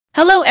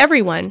Hello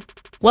everyone,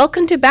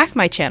 welcome to back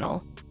my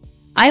channel.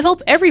 I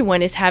hope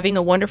everyone is having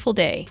a wonderful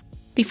day.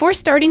 Before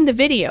starting the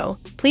video,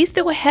 please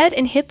go ahead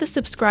and hit the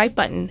subscribe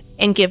button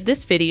and give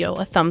this video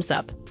a thumbs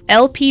up.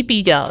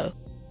 LPBW.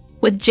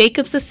 With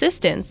Jacob's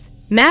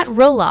assistance, Matt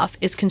Roloff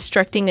is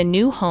constructing a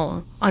new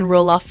home on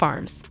Roloff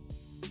Farms.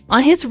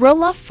 On his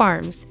Roloff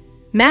Farms,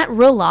 Matt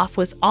Roloff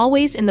was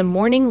always in the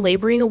morning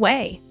laboring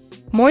away.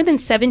 More than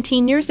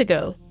 17 years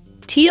ago,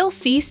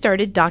 TLC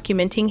started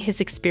documenting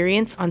his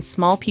experience on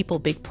Small People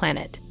Big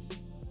Planet.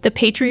 The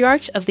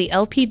patriarch of the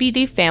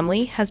LPBD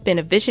family has been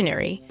a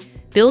visionary,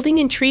 building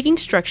and treating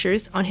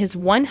structures on his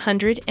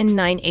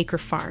 109-acre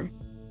farm.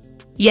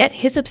 Yet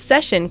his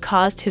obsession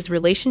caused his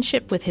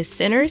relationship with his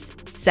sinners,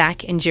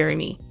 Zach and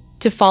Jeremy,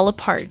 to fall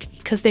apart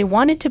because they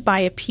wanted to buy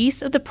a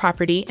piece of the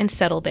property and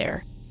settle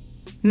there.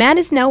 Matt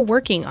is now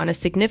working on a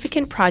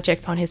significant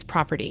project on his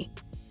property.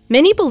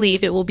 Many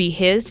believe it will be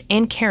his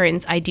and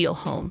Karen's ideal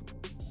home.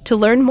 To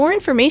learn more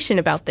information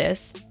about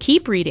this,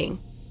 keep reading.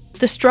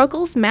 The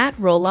struggles Matt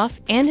Roloff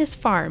and his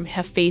farm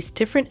have faced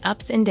different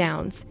ups and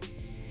downs.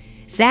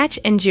 Zach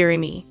and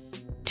Jeremy,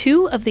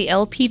 two of the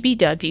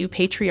LPBW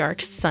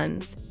patriarch's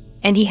sons,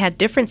 and he had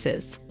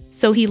differences,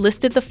 so he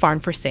listed the farm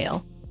for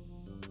sale.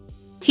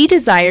 He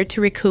desired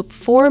to recoup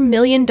 $4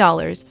 million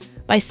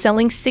by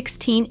selling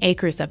 16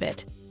 acres of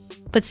it.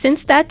 But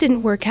since that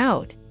didn't work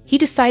out, he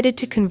decided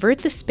to convert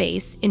the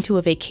space into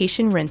a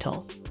vacation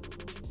rental.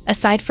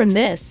 Aside from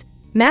this,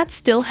 Matt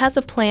still has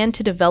a plan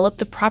to develop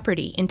the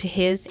property into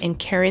his and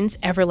Karen's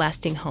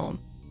everlasting home.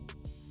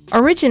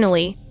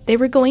 Originally, they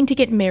were going to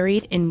get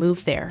married and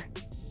move there.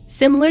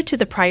 Similar to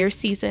the prior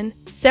season,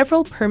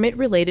 several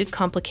permit-related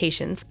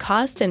complications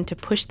caused them to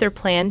push their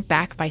plan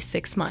back by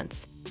 6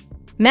 months.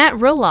 Matt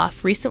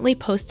Roloff recently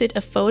posted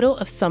a photo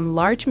of some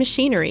large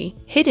machinery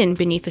hidden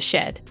beneath a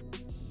shed.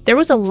 There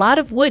was a lot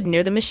of wood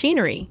near the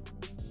machinery.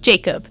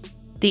 Jacob,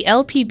 the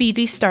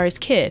LPBD star's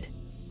kid,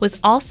 was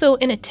also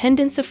in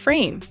attendance of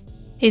frame.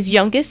 His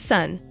youngest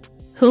son,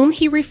 whom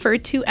he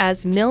referred to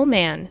as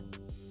Millman,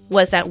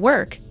 was at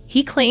work,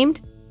 he claimed,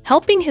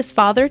 helping his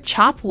father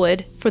chop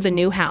wood for the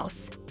new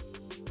house.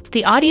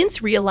 The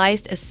audience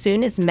realized as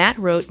soon as Matt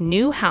wrote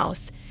 "new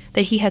house"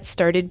 that he had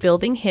started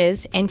building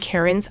his and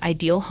Karen's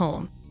ideal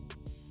home.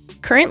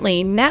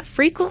 Currently, Matt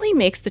frequently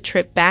makes the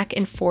trip back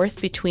and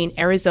forth between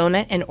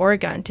Arizona and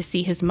Oregon to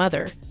see his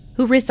mother,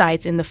 who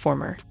resides in the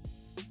former.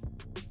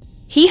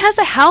 He has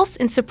a house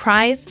in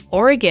Surprise,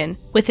 Oregon,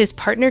 with his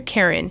partner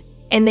Karen,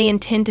 and they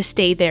intend to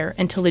stay there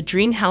until the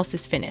dream house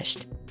is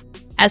finished.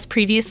 As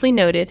previously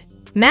noted,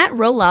 Matt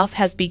Roloff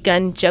has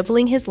begun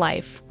juggling his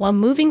life while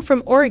moving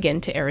from Oregon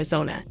to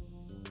Arizona.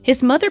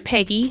 His mother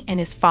Peggy and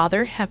his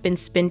father have been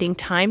spending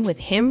time with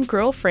his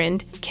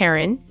girlfriend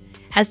Karen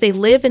as they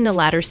live in the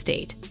latter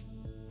state.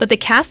 But the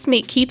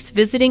castmate keeps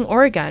visiting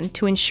Oregon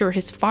to ensure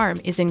his farm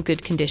is in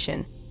good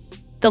condition.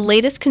 The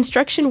latest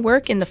construction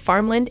work in the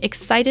farmland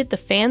excited the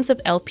fans of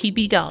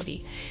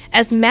LPBW,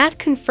 as Matt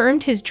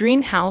confirmed his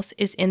dream house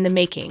is in the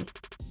making.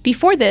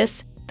 Before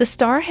this, the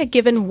star had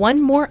given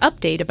one more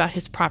update about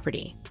his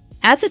property.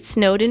 As it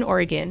snowed in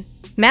Oregon,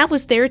 Matt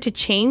was there to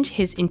change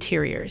his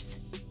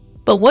interiors.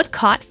 But what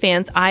caught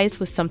fans' eyes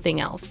was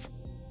something else.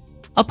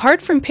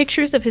 Apart from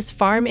pictures of his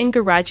farm and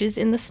garages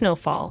in the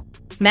snowfall,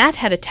 Matt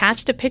had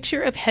attached a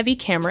picture of heavy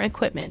camera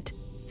equipment.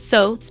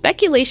 So,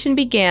 speculation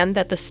began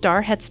that the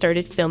star had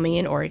started filming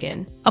in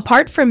Oregon.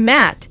 Apart from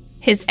Matt,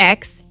 his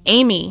ex,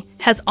 Amy,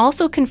 has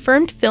also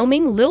confirmed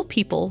filming Little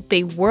People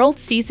Big World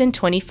Season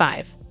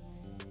 25.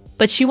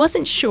 But she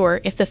wasn't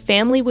sure if the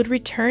family would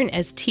return,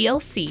 as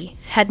TLC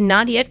had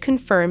not yet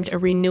confirmed a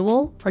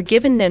renewal or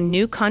given them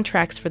new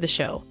contracts for the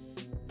show.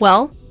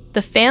 Well,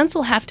 the fans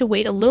will have to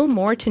wait a little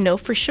more to know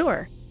for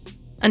sure.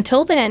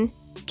 Until then,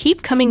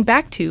 keep coming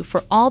back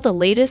for all the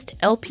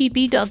latest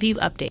LPBW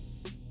updates.